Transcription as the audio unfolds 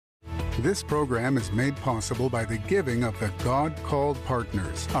This program is made possible by the giving of the God-called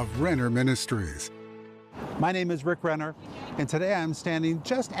partners of Renner Ministries. My name is Rick Renner, and today I'm standing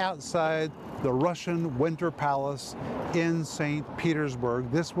just outside the Russian Winter Palace in St. Petersburg.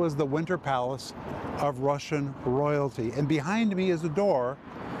 This was the Winter Palace of Russian royalty. And behind me is a door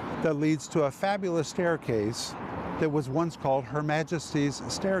that leads to a fabulous staircase that was once called Her Majesty's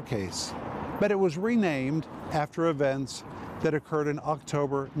Staircase. But it was renamed after events that occurred in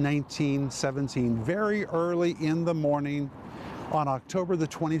October 1917. Very early in the morning on October the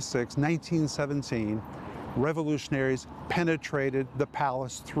 26th, 1917, revolutionaries penetrated the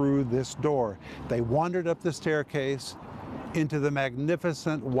palace through this door. They wandered up the staircase into the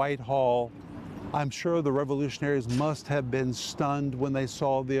magnificent White Hall. I'm sure the revolutionaries must have been stunned when they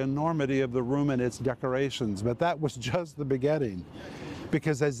saw the enormity of the room and its decorations, but that was just the beginning,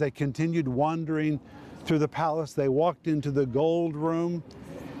 because as they continued wandering through the palace, they walked into the Gold Room,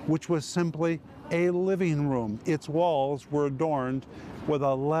 which was simply a living room. Its walls were adorned with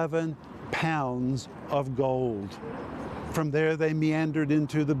 11 pounds of gold. From there, they meandered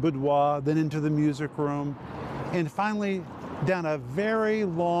into the boudoir, then into the music room, and finally down a very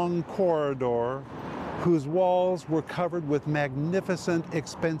long corridor whose walls were covered with magnificent,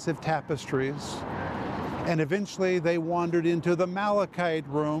 expensive tapestries. And eventually they wandered into the Malachite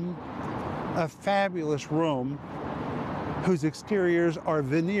Room, a fabulous room whose exteriors are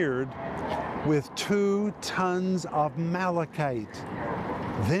veneered with 2 tons of malachite.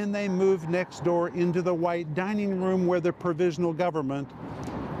 Then they moved next door into the White Dining Room where the provisional government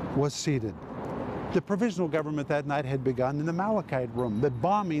was seated. The provisional government that night had begun in the Malachite Room. The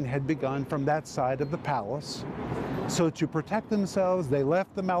bombing had begun from that side of the palace. So to protect themselves, they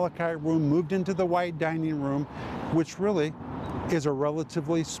left the Malachite Room, moved into the White Dining Room, which really is a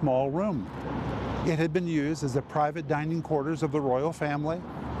relatively small room. It had been used as the private dining quarters of the royal family.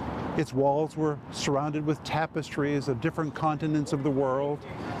 Its walls were surrounded with tapestries of different continents of the world.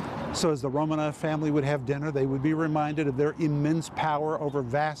 So as the Romanov family would have dinner, they would be reminded of their immense power over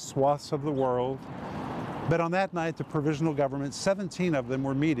vast swaths of the world. But on that night, the provisional government, 17 of them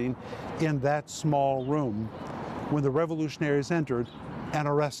were meeting in that small room when the revolutionaries entered and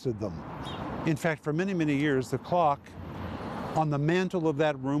arrested them. In fact, for many, many years, the clock on the mantle of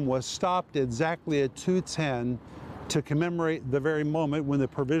that room was stopped exactly at 2:10 to commemorate the very moment when the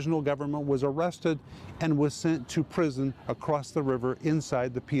provisional government was arrested and was sent to prison across the river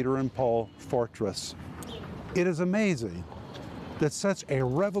inside the Peter and Paul fortress. It is amazing that such a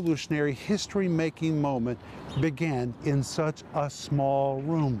revolutionary history-making moment began in such a small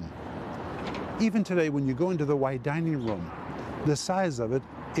room. Even today, when you go into the White Dining Room, the size of it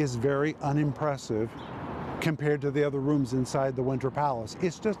is very unimpressive compared to the other rooms inside the Winter Palace.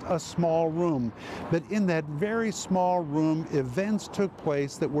 It's just a small room. But in that very small room, events took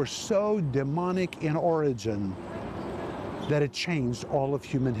place that were so demonic in origin that it changed all of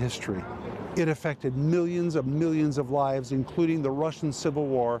human history. It affected millions of lives, including the Russian Civil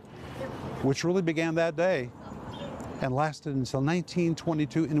War, which really began that day and lasted until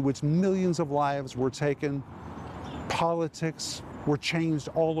 1922, in which millions of lives were taken. Politics were changed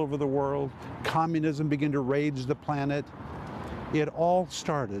all over the world. Communism began to rage the planet. It all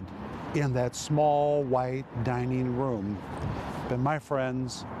started in that small white dining room. But my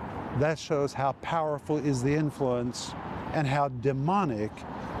friends, that shows how powerful is the influence and how demonic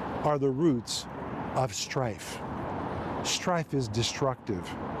are the roots of strife. Strife is destructive.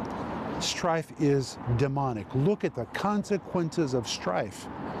 Strife is demonic. Look at the consequences of strife,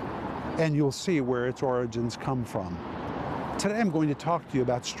 and you'll see where its origins come from. Today I'm going to talk to you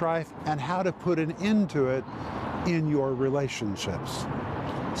about strife and how to put an end to it in your relationships.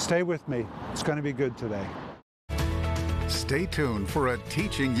 Stay with me. It's going to be good today. Stay tuned for a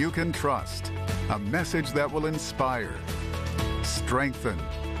teaching you can trust, a message that will inspire, strengthen,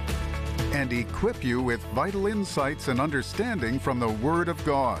 and equip you with vital insights and understanding from the Word of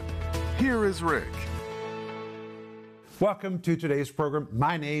God. Here is Rick. Welcome to today's program.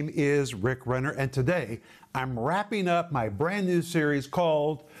 My name is Rick Renner, and today I'm wrapping up my brand new series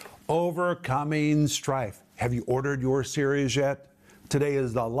called Overcoming Strife. Have you ordered your series yet? Today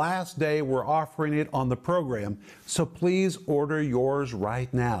is the last day we're offering it on the program, so please order yours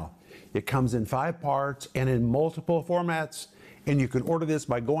right now. It comes in 5 parts and in multiple formats, and you can order this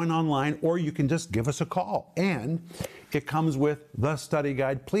by going online, or you can just give us a call. And it comes with the study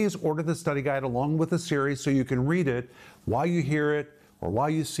guide. Please order the study guide along with the series so you can read it while you hear it or while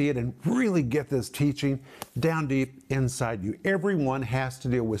you see it and really get this teaching down deep inside you. Everyone has to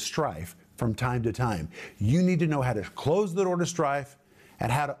deal with strife from time to time. You need to know how to close the door to strife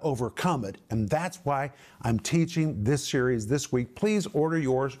and how to overcome it. And that's why I'm teaching this series this week. Please order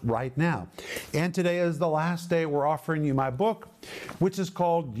yours right now. And today is the last day we're offering you my book, which is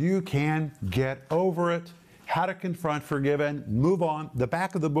called You Can Get Over It: How to Confront, Forgive, and Move On. The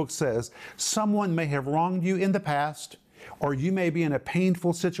back of the book says, someone may have wronged you in the past, or you may be in a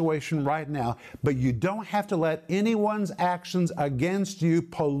painful situation right now, but you don't have to let anyone's actions against you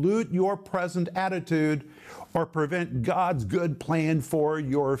pollute your present attitude or prevent God's good plan for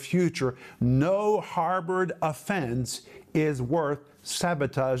your future. No harbored offense is worth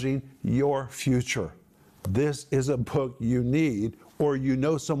sabotaging your future. This is a book you need, or you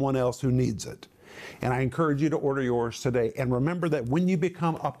know someone else who needs it. And I encourage you to order yours today. And remember that when you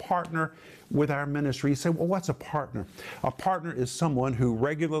become a partner with our ministry, you say, well, what's a partner? A partner is someone who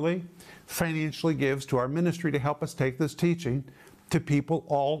regularly financially gives to our ministry to help us take this teaching to people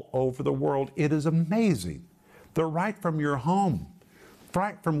all over the world. It is amazing. They're right from your home,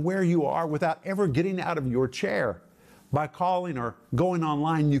 right from where you are, without ever getting out of your chair. By calling or going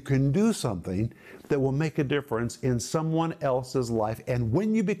online, you can do something that will make a difference in someone else's life. And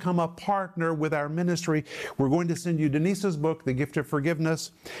when you become a partner with our ministry, we're going to send you Denise's book, The Gift of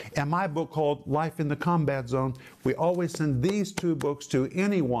Forgiveness, and my book called Life in the Combat Zone. We always send these two books to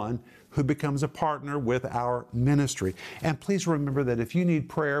anyone who becomes a partner with our ministry. And please remember that if you need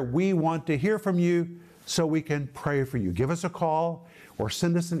prayer, we want to hear from you so we can pray for you. Give us a call or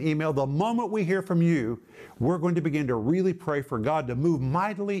send us an email. The moment we hear from you, we're going to begin to really pray for God to move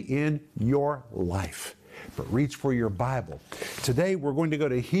mightily in your life. But reach for your Bible. Today we're going to go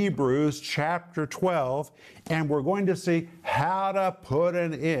to Hebrews chapter 12, and we're going to see how to put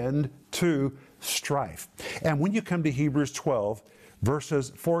an end to strife. And when you come to Hebrews 12,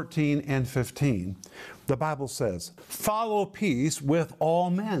 verses 14 and 15, the Bible says, follow peace with all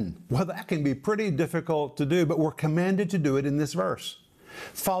men. Well, that can be pretty difficult to do, but we're commanded to do it in this verse.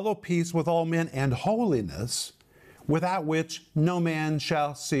 Follow peace with all men and holiness, without which no man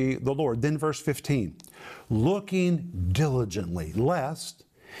shall see the Lord. Then verse 15, looking diligently, lest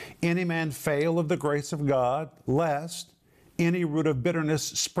any man fail of the grace of God, lest any root of bitterness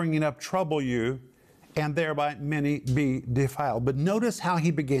springing up trouble you, and thereby many be defiled. But notice how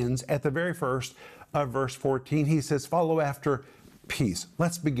he begins at the very first of verse 14. He says, follow after peace.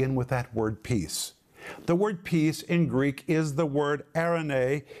 Let's begin with that word peace. The word peace in Greek is the word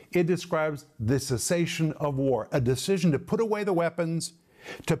eirene. It describes the cessation of war, a decision to put away the weapons,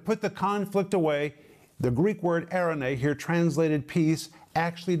 to put the conflict away. The Greek word eirene, here translated peace,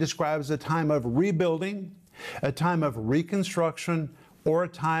 actually describes a time of rebuilding, a time of reconstruction, or a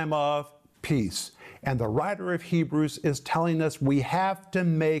time of peace. And the writer of Hebrews is telling us we have to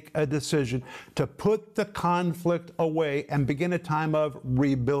make a decision to put the conflict away and begin a time of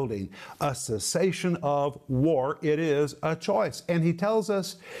rebuilding, a cessation of war. It is a choice. And he tells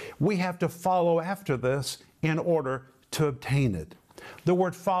us we have to follow after this in order to obtain it. The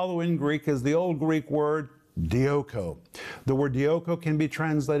word follow in Greek is the old Greek word dioko. The word dioko can be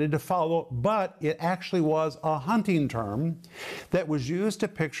translated to follow, but it actually was a hunting term that was used to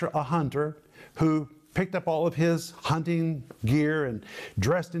picture a hunter who picked up all of his hunting gear and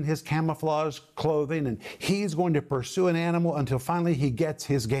dressed in his camouflage clothing, and he's going to pursue an animal until finally he gets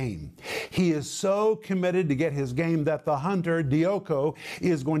his game. He is so committed to get his game that the hunter, dioko,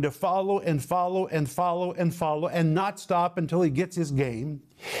 is going to follow and follow and follow and follow and not stop until he gets his game.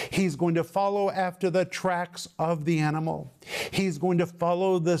 He's going to follow after the tracks of the animal. He's going to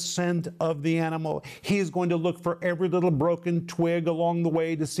follow the scent of the animal. He's going to look for every little broken twig along the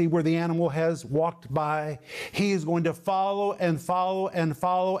way to see where the animal has walked by. He's going to follow and follow and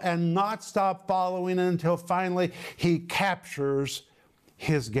follow and not stop following until finally he captures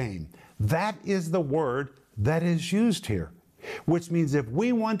his game. That is the word that is used here, which means if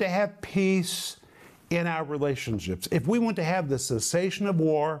we want to have peace in our relationships, if we want to have the cessation of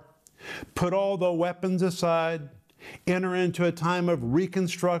war, put all the weapons aside, enter into a time of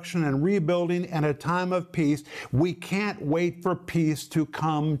reconstruction and rebuilding and a time of peace, we can't wait for peace to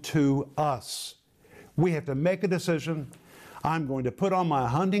come to us. We have to make a decision. I'm going to put on my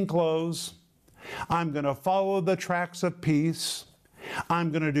hunting clothes. I'm going to follow the tracks of peace. I'm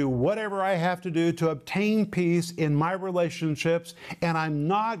going to do whatever I have to do to obtain peace in my relationships, and I'm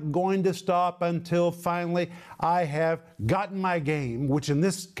not going to stop until finally I have gotten my game, which in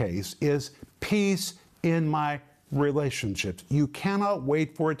this case is peace in my relationships. You cannot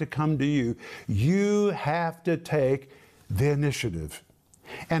wait for it to come to you. You have to take the initiative.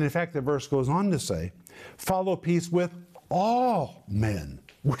 And in fact, the verse goes on to say, follow peace with all men,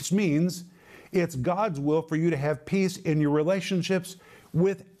 which means it's God's will for you to have peace in your relationships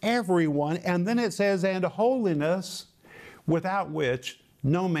with everyone. And then it says, and holiness, without which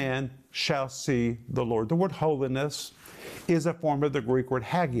no man shall see the Lord. The word holiness is a form of the Greek word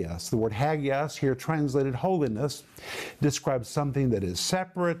hagios. The word hagios, here translated holiness, describes something that is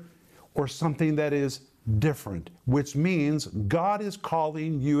separate or something that is different, which means God is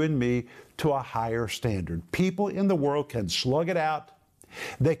calling you and me to a higher standard. People in the world can slug it out.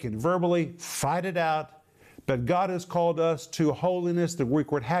 They can verbally fight it out. But God has called us to holiness, the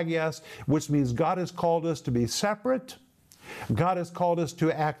Greek word hagios, which means God has called us to be separate. God has called us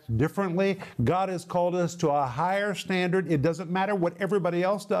to act differently. God has called us to a higher standard. It doesn't matter what everybody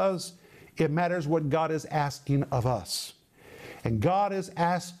else does. It matters what God is asking of us. And God has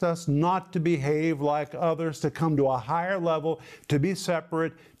asked us not to behave like others, to come to a higher level, to be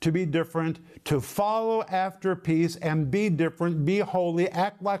separate, to be different, to follow after peace and be different, be holy,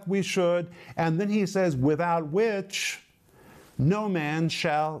 act like we should. And then he says, without which no man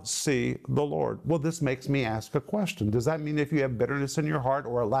shall see the Lord. Well, this makes me ask a question. Does that mean if you have bitterness in your heart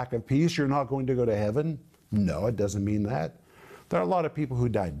or a lack of peace, you're not going to go to heaven? No, it doesn't mean that. There are a lot of people who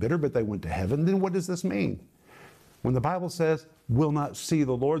died bitter, but they went to heaven. Then what does this mean? When the Bible says, will not see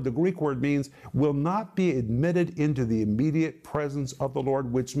the Lord, the Greek word means will not be admitted into the immediate presence of the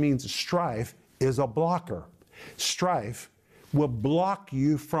Lord, which means strife is a blocker. Strife will block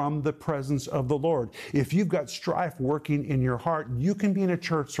you from the presence of the Lord. If you've got strife working in your heart, you can be in a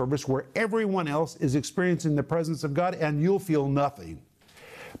church service where everyone else is experiencing the presence of God and you'll feel nothing,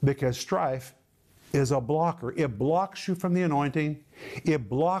 because strife is a blocker. It blocks you from the anointing. It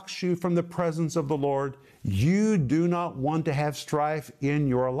blocks you from the presence of the Lord. You do not want to have strife in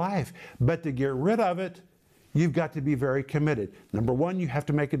your life. But to get rid of it, you've got to be very committed. Number one, you have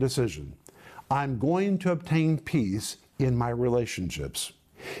to make a decision. I'm going to obtain peace in my relationships.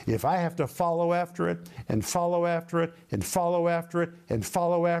 If I have to follow after it and follow after it and follow after it and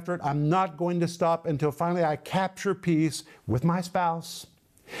follow after it, I'm not going to stop until finally I capture peace with my spouse,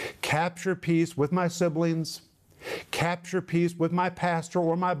 capture peace with my siblings, capture peace with my pastor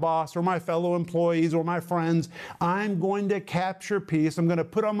or my boss or my fellow employees or my friends. I'm going to capture peace. I'm going to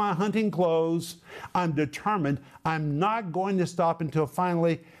put on my hunting clothes. I'm determined. I'm not going to stop until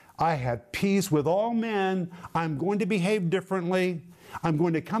finally I have peace with all men. I'm going to behave differently. I'm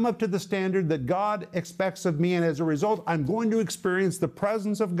going to come up to the standard that God expects of me, and as a result, I'm going to experience the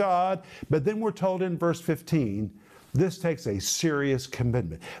presence of God. But then we're told in verse 15, this takes a serious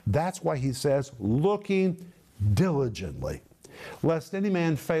commitment. That's why he says, looking diligently, lest any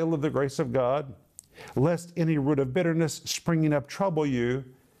man fail of the grace of God, lest any root of bitterness springing up trouble you,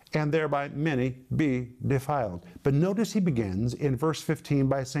 and thereby many be defiled. But notice he begins in verse 15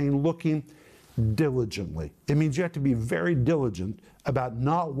 by saying, looking diligently. It means you have to be very diligent about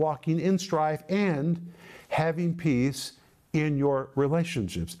not walking in strife and having peace in your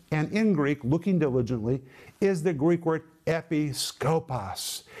relationships. And in Greek, looking diligently is the Greek word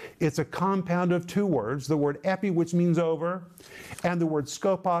episkopos. It's a compound of two words, the word epi, which means over, and the word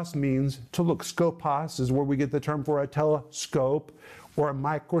skopos means to look. Skopos is where we get the term for a telescope or a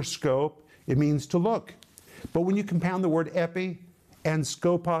microscope. It means to look. But when you compound the word epi and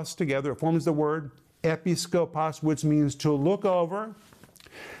skopos together, it forms the word episkopos, which means to look over,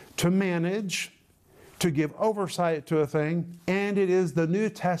 to manage, to give oversight to a thing, and it is the New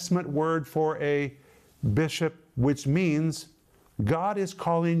Testament word for a bishop, which means God is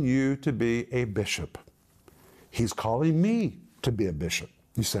calling you to be a bishop. He's calling me to be a bishop.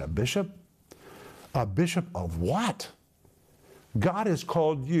 You say, a bishop? A bishop of what? God has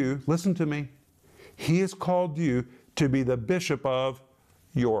called you, listen to me, He has called you to be the bishop of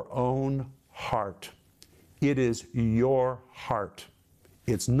your own heart. It is your heart.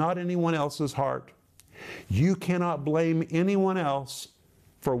 It's not anyone else's heart. You cannot blame anyone else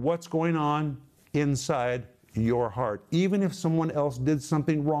for what's going on inside your heart. Even if someone else did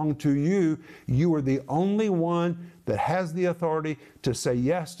something wrong to you, you are the only one that has the authority to say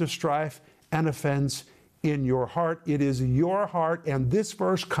yes to strife and offense in your heart. It is your heart, and this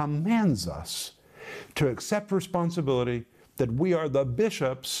verse commands us to accept responsibility that we are the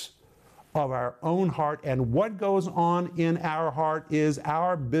bishops of our own heart, and what goes on in our heart is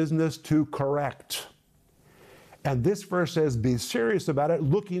our business to correct. And this verse says, be serious about it,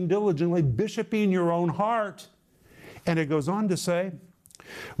 looking diligently, bishoping your own heart. And it goes on to say,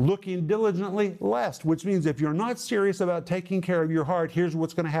 looking diligently lest, which means if you're not serious about taking care of your heart, here's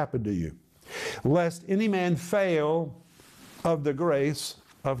what's going to happen to you. Lest any man fail of the grace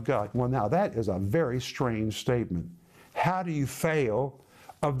of God. Well, now that is a very strange statement. How do you fail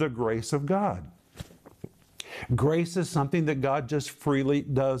of the grace of God? Grace is something that God just freely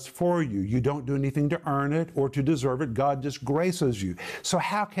does for you. You don't do anything to earn it or to deserve it. God just graces you. So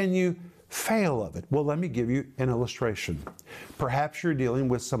how can you fail of it? Well, let me give you an illustration. Perhaps you're dealing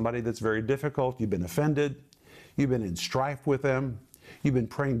with somebody that's very difficult. You've been offended. You've been in strife with them. You've been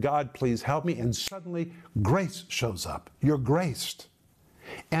praying, God, please help me. And suddenly grace shows up. You're graced.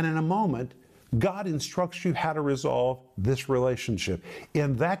 And in a moment, God instructs you how to resolve this relationship.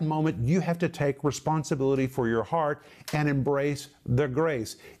 In that moment, you have to take responsibility for your heart and embrace the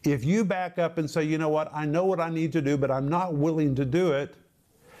grace. If you back up and say, you know what I need to do, but I'm not willing to do it,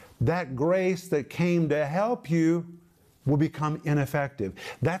 that grace that came to help you will become ineffective.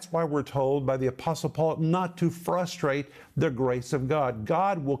 That's why we're told by the Apostle Paul not to frustrate the grace of God.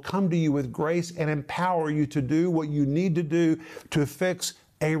 God will come to you with grace and empower you to do what you need to do to fix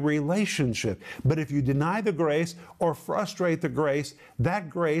a relationship. But if you deny the grace or frustrate the grace, that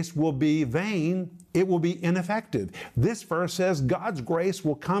grace will be vain. It will be ineffective. This verse says God's grace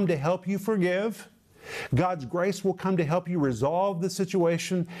will come to help you forgive. God's grace will come to help you resolve the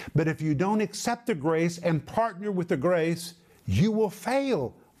situation. But if you don't accept the grace and partner with the grace, you will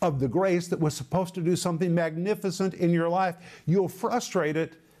fail of the grace that was supposed to do something magnificent in your life. You'll frustrate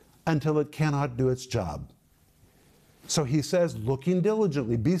it until it cannot do its job. So he says, looking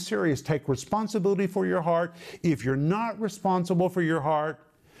diligently, be serious, take responsibility for your heart. If you're not responsible for your heart,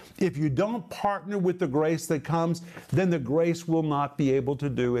 if you don't partner with the grace that comes, then the grace will not be able to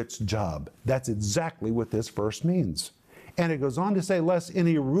do its job. That's exactly what this verse means. And it goes on to say, lest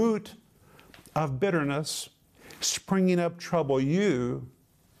any root of bitterness springing up trouble you,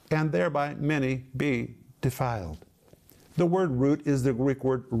 and thereby many be defiled. The word root is the Greek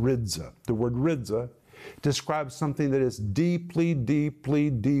word ridza. The word ridza describes something that is deeply, deeply,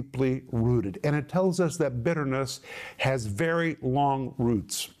 deeply rooted. And it tells us that bitterness has very long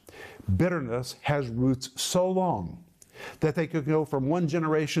roots. Bitterness has roots so long that they could go from one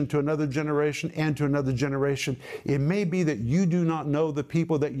generation to another generation and to another generation. It may be that you do not know the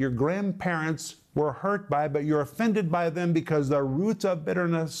people that your grandparents were hurt by, but you're offended by them because the roots of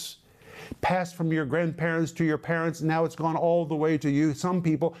bitterness passed from your grandparents to your parents. Now it's gone all the way to you. Some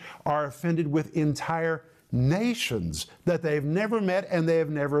people are offended with entire nations that they've never met and they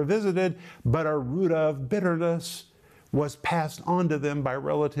have never visited, but a root of bitterness was passed on to them by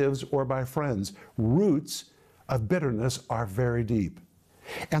relatives or by friends. Roots of bitterness are very deep.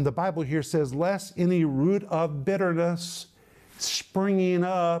 And the Bible here says, lest any root of bitterness springing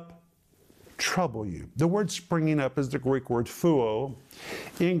up trouble you. The word springing up is the Greek word phuo.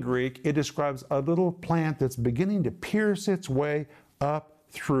 In Greek, it describes a little plant that's beginning to pierce its way up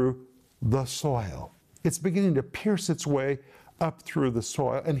through the soil. It's beginning to pierce its way up through the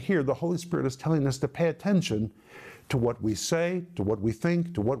soil. And here, the Holy Spirit is telling us to pay attention to what we say, to what we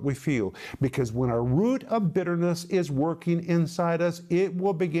think, to what we feel. Because when a root of bitterness is working inside us, it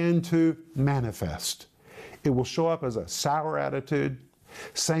will begin to manifest. It will show up as a sour attitude,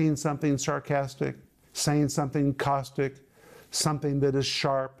 saying something sarcastic, saying something caustic, something that is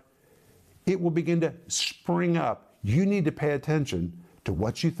sharp. It will begin to spring up. You need to pay attention to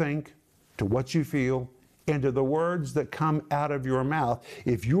what you think, to what you feel, and to the words that come out of your mouth.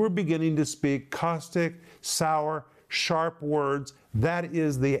 If you are beginning to speak caustic, sour, sharp words, that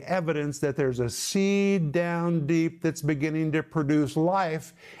is the evidence that there's a seed down deep that's beginning to produce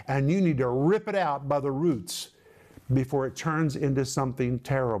life, and you need to rip it out by the roots before it turns into something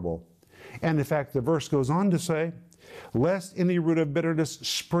terrible. And in fact, the verse goes on to say, lest any root of bitterness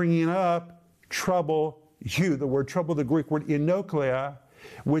springing up trouble you. The word trouble, the Greek word enokleia,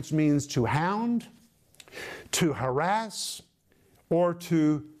 which means to hound, to harass, or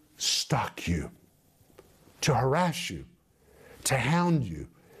to stalk you. To harass you, to hound you,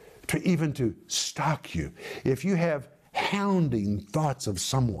 to even to stalk you. If you have hounding thoughts of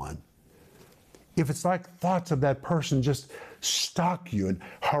someone, if it's like thoughts of that person just stalk you and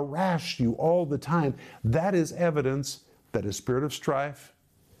harass you all the time, that is evidence that a spirit of strife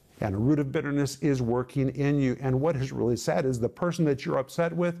and a root of bitterness is working in you. And what is really sad is the person that you're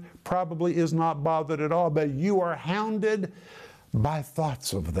upset with probably is not bothered at all, but you are hounded by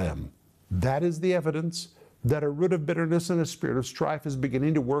thoughts of them. That is the evidence that a root of bitterness and a spirit of strife is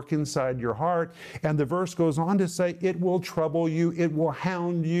beginning to work inside your heart. And the verse goes on to say, it will trouble you, it will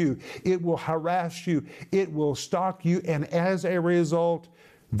hound you, it will harass you, it will stalk you, and as a result,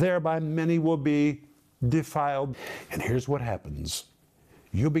 thereby many will be defiled. And here's what happens.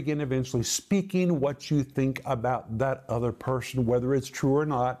 You begin eventually speaking what you think about that other person, whether it's true or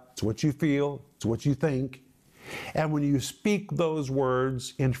not. It's what you feel, it's what you think. And when you speak those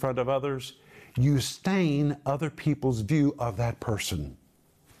words in front of others, you stain other people's view of that person.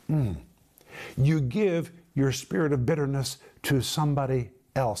 You give your spirit of bitterness to somebody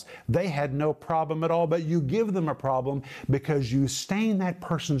else. They had no problem at all, but you give them a problem because you stain that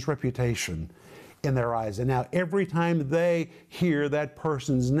person's reputation in their eyes. And now every time they hear that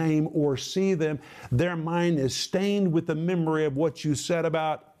person's name or see them, their mind is stained with the memory of what you said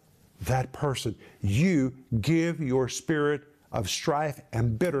about that person. You give your spirit of strife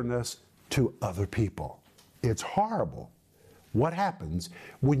and bitterness to other people. It's horrible what happens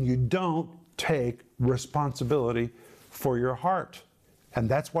when you don't take responsibility for your heart. And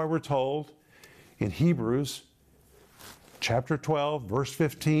that's why we're told in Hebrews chapter 12, verse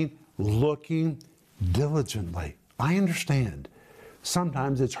 15, looking diligently. I understand.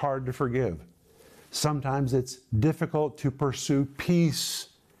 Sometimes it's hard to forgive. Sometimes it's difficult to pursue peace.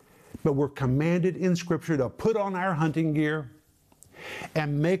 But we're commanded in Scripture to put on our hunting gear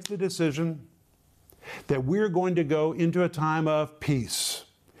and make the decision that we're going to go into a time of peace.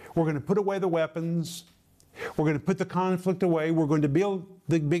 We're going to put away the weapons. We're going to put the conflict away. We're going to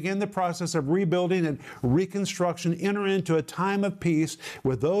begin the process of rebuilding and reconstruction, enter into a time of peace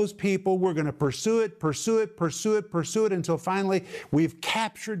with those people. We're going to pursue it until finally we've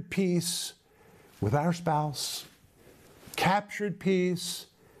captured peace with our spouse, captured peace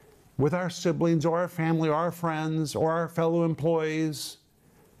with our siblings or our family or our friends or our fellow employees.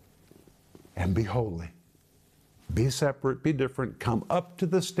 And be holy. Be separate, be different, come up to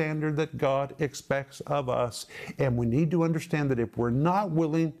the standard that God expects of us. And we need to understand that if we're not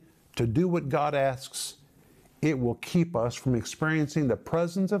willing to do what God asks, it will keep us from experiencing the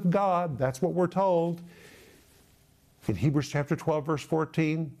presence of God. That's what we're told in Hebrews chapter 12, verse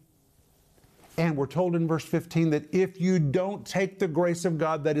 14. And we're told in verse 15 that if you don't take the grace of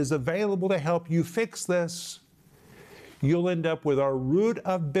God that is available to help you fix this, you'll end up with a root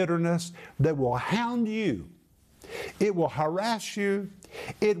of bitterness that will hound you. It will harass you,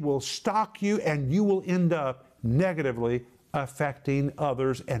 it will stalk you, and you will end up negatively affecting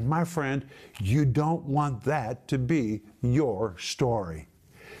others. And my friend, you don't want that to be your story.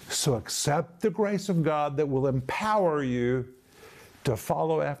 So accept the grace of God that will empower you to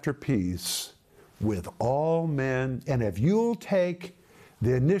follow after peace with all men. And if you'll take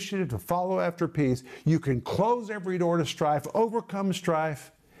the initiative to follow after peace, you can close every door to strife, overcome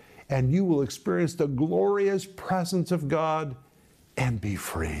strife, and you will experience the glorious presence of God and be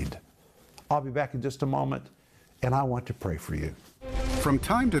freed. I'll be back in just a moment, and I want to pray for you. From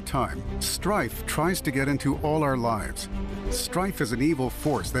time to time, strife tries to get into all our lives. Strife is an evil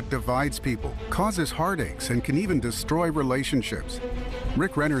force that divides people, causes heartaches, and can even destroy relationships.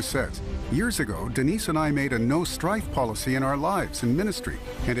 Rick Renner says, years ago, Denise and I made a no strife policy in our lives and ministry,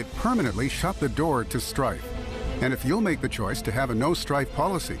 and it permanently shut the door to strife. And if you'll make the choice to have a no strife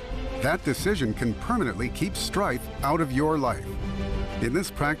policy, that decision can permanently keep strife out of your life. In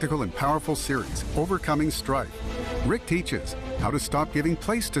this practical and powerful series, Overcoming Strife, Rick teaches how to stop giving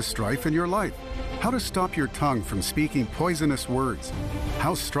place to strife in your life, how to stop your tongue from speaking poisonous words,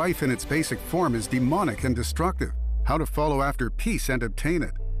 how strife in its basic form is demonic and destructive, how to follow after peace and obtain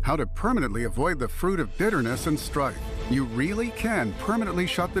it, how to permanently avoid the fruit of bitterness and strife. You really can permanently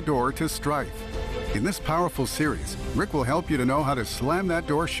shut the door to strife. In this powerful series, Rick will help you to know how to slam that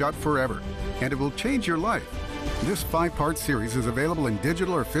door shut forever, and it will change your life. This 5-part series is available in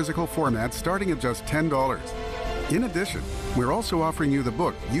digital or physical format starting at just $10. In addition, we're also offering you the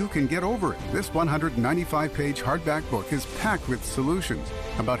book, You Can Get Over It. This 195-page hardback book is packed with solutions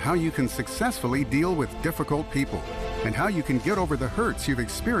about how you can successfully deal with difficult people and how you can get over the hurts you've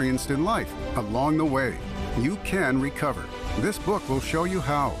experienced in life along the way. You can recover. This book will show you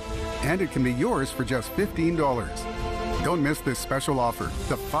how, and it can be yours for just $15. Don't miss this special offer,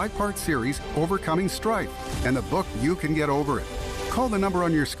 the 5-part series, Overcoming Strife, and the book, You Can Get Over It. Call the number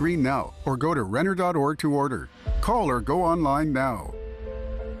on your screen now or go to Renner.org to order. Call or go online now.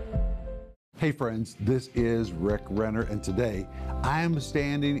 Hey friends, this is Rick Renner, and today I am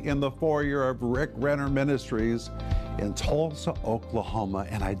standing in the foyer of Rick Renner Ministries in Tulsa, Oklahoma,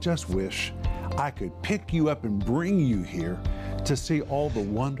 and I just wish I could pick you up and bring you here to see all the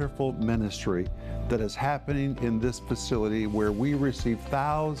wonderful ministry that is happening in this facility where we receive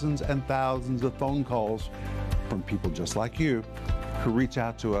thousands and thousands of phone calls from people just like you who reach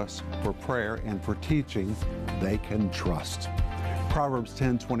out to us for prayer and for teaching they can trust. Proverbs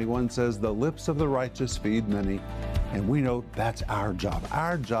 10:21 says, the lips of the righteous feed many, and we know that's our job.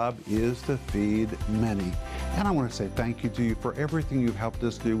 Our job is to feed many. And I want to say thank you to you for everything you've helped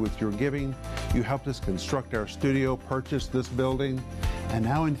us do with your giving. You helped us construct our studio, purchase this building, and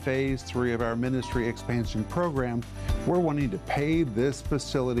now in phase 3 of our ministry expansion program, we're wanting to pay this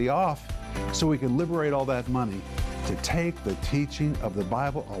facility off so we can liberate all that money to take the teaching of the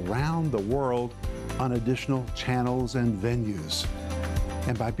Bible around the world on additional channels and venues.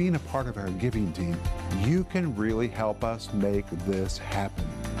 And by being a part of our giving team, you can really help us make this happen.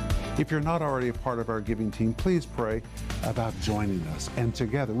 If you're not already a part of our giving team, please pray about joining us. And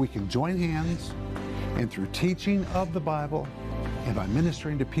together we can join hands, and through teaching of the Bible, and by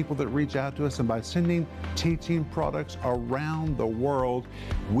ministering to people that reach out to us, and by sending teaching products around the world,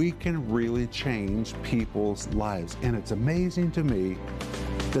 we can really change people's lives. And it's amazing to me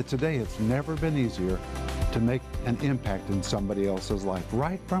that today it's never been easier to make an impact in somebody else's life,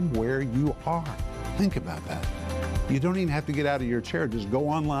 right from where you are. Think about that. You don't even have to get out of your chair. Just go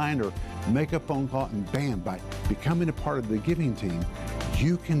online or make a phone call, and bam, by becoming a part of the giving team,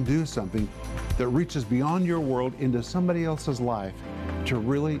 you can do something that reaches beyond your world into somebody else's life to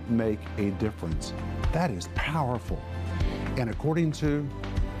really make a difference. That is powerful. And according to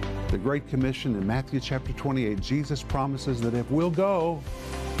the Great Commission in Matthew chapter 28, Jesus promises that if we'll go,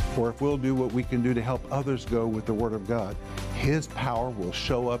 or if we'll do what we can do to help others go with the Word of God, His power will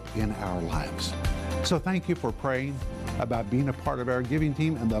show up in our lives. So thank you for praying about being a part of our giving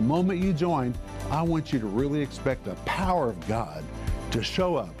team. And the moment you join, I want you to really expect the power of God to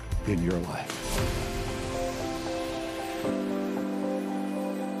show up in your life.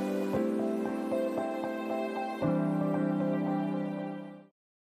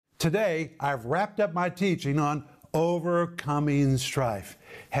 Today, I've wrapped up my teaching on overcoming strife.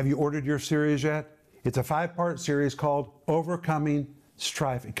 Have you ordered your series yet? It's a 5-part series called Overcoming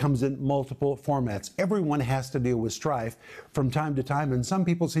Strife. It comes in multiple formats. Everyone has to deal with strife from time to time, and some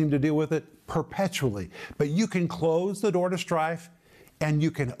people seem to deal with it perpetually. But you can close the door to strife, and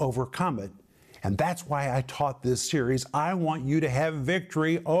you can overcome it. And that's why I taught this series. I want you to have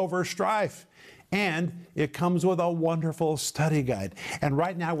victory over strife. And it comes with a wonderful study guide. And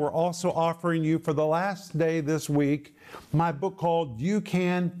right now we're also offering you, for the last day this week, my book called You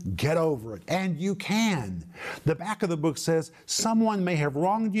Can Get Over It. And you can. The back of the book says, someone may have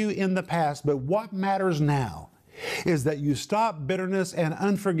wronged you in the past, but what matters now is that you stop bitterness and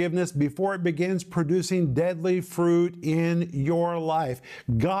unforgiveness before it begins producing deadly fruit in your life.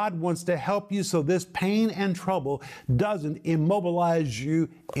 God wants to help you so this pain and trouble doesn't immobilize you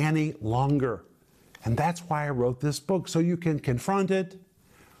any longer. And that's why I wrote this book, so you can confront it,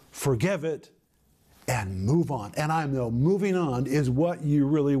 forgive it, and move on. And I know moving on is what you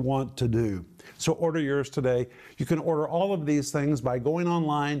really want to do. So order yours today. You can order all of these things by going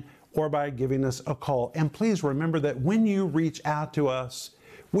online or by giving us a call. And please remember that when you reach out to us,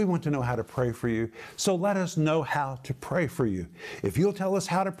 we want to know how to pray for you. So let us know how to pray for you. If you'll tell us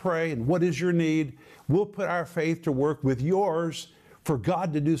how to pray and what is your need, we'll put our faith to work with yours for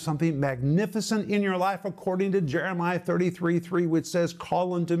God to do something magnificent in your life, according to Jeremiah 33:3, which says,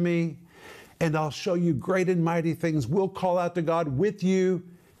 call unto me, and I'll show you great and mighty things. We'll call out to God with you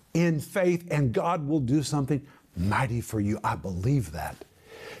in faith, and God will do something mighty for you. I believe that.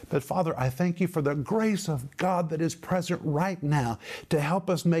 But Father, I thank you for the grace of God that is present right now to help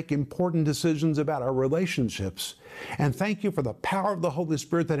us make important decisions about our relationships. And thank you for the power of the Holy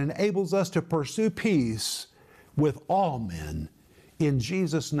Spirit that enables us to pursue peace with all men. In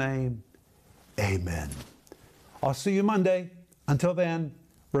Jesus' name, amen. I'll see you Monday. Until then,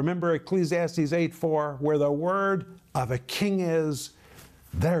 remember Ecclesiastes 8:4, where the word of a king is,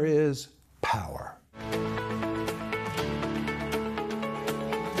 there is power.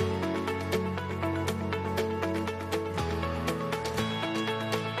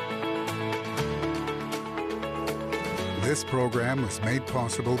 This program was made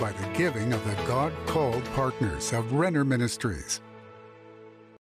possible by the giving of the God-called partners of Renner Ministries.